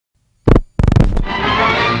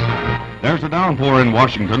There's a downpour in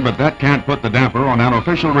Washington, but that can't put the damper on an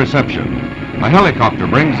official reception. A helicopter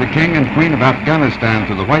brings the King and Queen of Afghanistan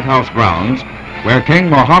to the White House grounds, where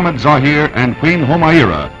King Mohammed Zahir and Queen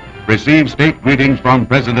Humaira receive state greetings from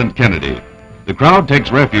President Kennedy. The crowd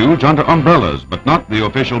takes refuge under umbrellas, but not the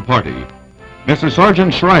official party. Mrs.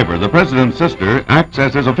 Sergeant Shriver, the President's sister, acts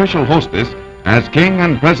as his official hostess as King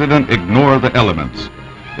and President ignore the elements.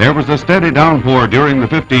 There was a steady downpour during the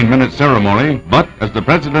 15-minute ceremony, but, as the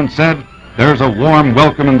President said, there's a warm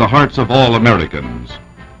welcome in the hearts of all Americans.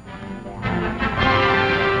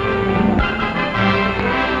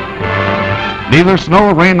 Neither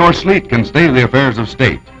snow, rain, nor sleet can stay the affairs of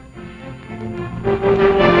state.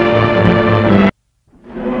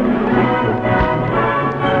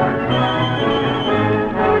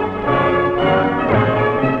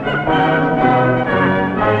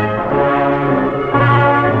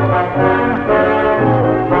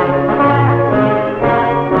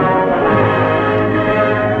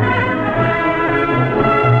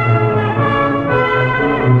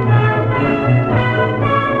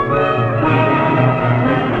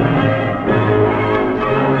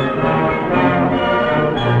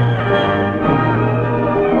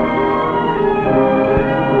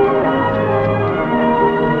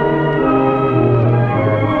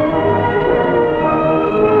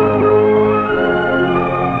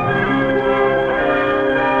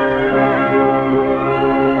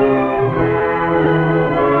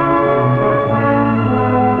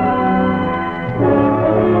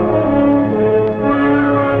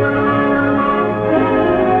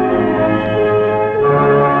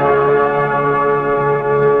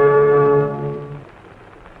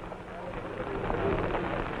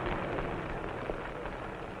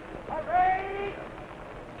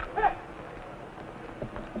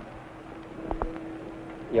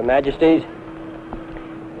 Your Majesties,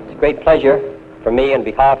 it's a great pleasure for me on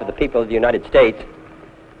behalf of the people of the United States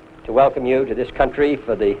to welcome you to this country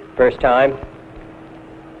for the first time.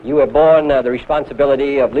 You have borne the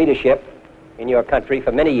responsibility of leadership in your country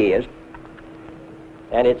for many years,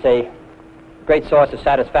 and it's a great source of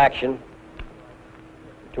satisfaction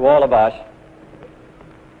to all of us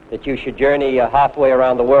that you should journey halfway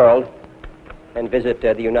around the world and visit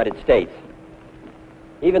the United States.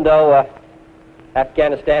 Even though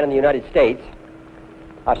Afghanistan and the United States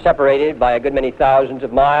are separated by a good many thousands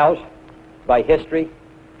of miles, by history,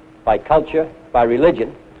 by culture, by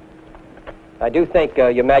religion, I do think,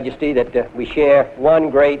 Your Majesty, that we share one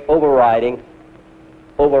great overarching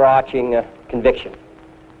conviction,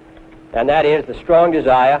 and that is the strong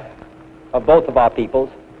desire of both of our peoples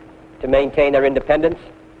to maintain their independence,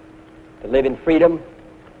 to live in freedom,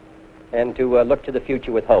 and to look to the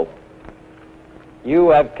future with hope. You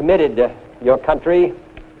have committed your country,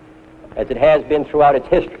 as it has been throughout its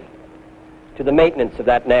history, to the maintenance of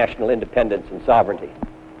that national independence and sovereignty.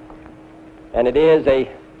 And it is a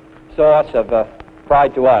source of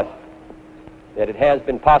pride to us that it has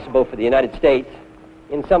been possible for the United States,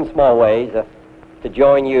 in some small ways, to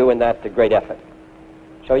join you in that great effort.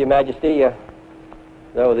 So, Your Majesty,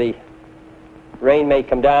 though the rain may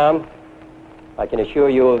come down, I can assure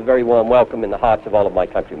you of a very warm welcome in the hearts of all of my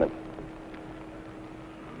countrymen.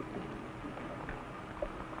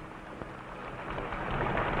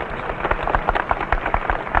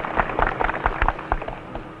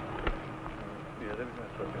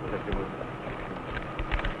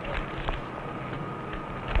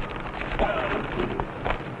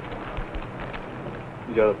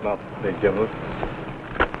 جناب رئیس جمهور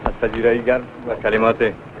از پذیرایی گرم و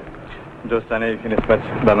کلمات دوستانه که نسبت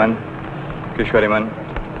به من کشور من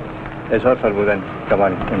اظهار فرمودن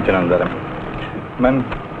کمال امتنان دارم. من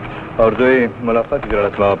آرزوی ملاقات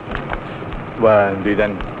جلالت مآب و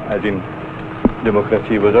دیدن از این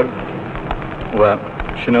دموکراسی بزرگ و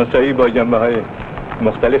شناسایی با جنبه‌های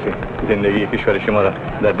مختلف زندگی کشور شما را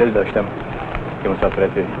در دل داشتم که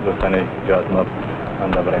مسافرت دوستانه جلالت مآب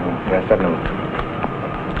آن را برایم میسر نمود.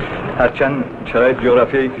 هرچند شرایط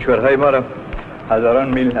جغرافیایی کشورهای ما را هزاران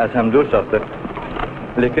میل از هم دور ساخته،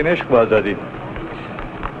 لیکن عشق و آزادی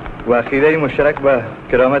و عقیده مشترک به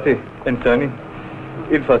کرامت انسانی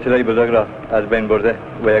این فاصله بزرگ را از بین برده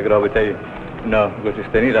و یک رابطه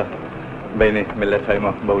ناگسستنی را بین ملت‌های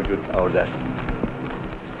ما به وجود آورده است.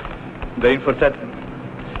 در این فرصت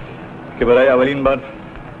که برای اولین بار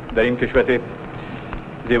در این کشور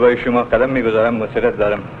زیبای شما قدم می‌گذارم، مسرت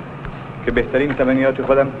دارم که بهترین تمنیات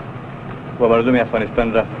خودم و مردم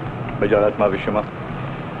افغانستان را به جلالت مآب شما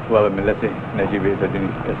و به ملت نجیب عزالدینی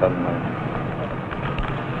اظهار می‌نمایم.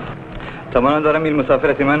 تمنا دارم این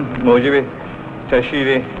مسافرت من موجب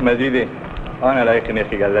تشییع مزید آن علایق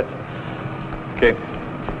نیکی گردد که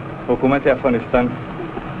حکومت افغانستان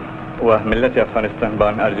و ملت افغانستان به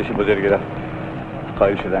آن ارزش بزرگی را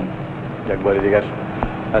قائل شدن. یک بار دیگر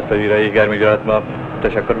از پذیرایی گرم جهت ما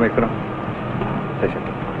تشکر میکنم.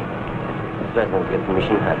 تشکر.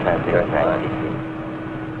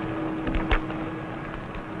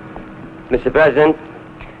 Mr. President,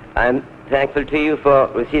 I am thankful to you for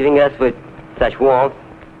receiving us with such warmth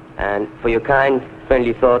and for your kind,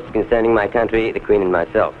 friendly thoughts concerning my country, the Queen and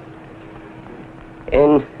myself.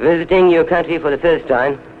 In visiting your country for the first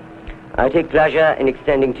time, I take pleasure in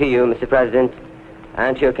extending to you, Mr. President,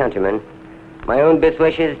 and to your countrymen, my own best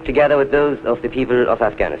wishes together with those of the people of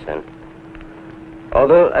Afghanistan.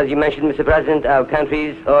 Although, as you mentioned, Mr. President, our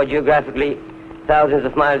countries are geographically thousands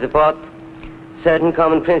of miles apart, certain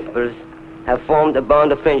common principles have formed a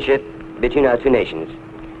bond of friendship between our two nations.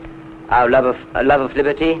 Our love of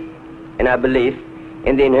liberty and our belief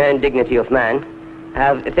in the inherent dignity of man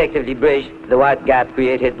have effectively bridged the wide gap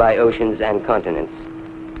created by oceans and continents.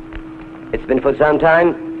 It's been for some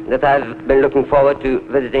time that I've been looking forward to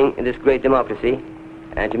visiting this great democracy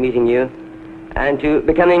and to meeting you and to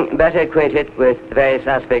becoming better acquainted with various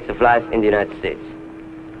aspects of life in the United States.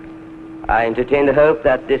 I entertain the hope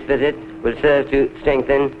that this visit will serve to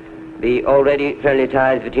strengthen the already friendly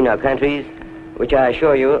ties between our countries, which I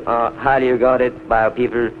assure you are highly regarded by our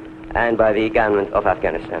people and by the government of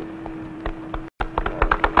Afghanistan.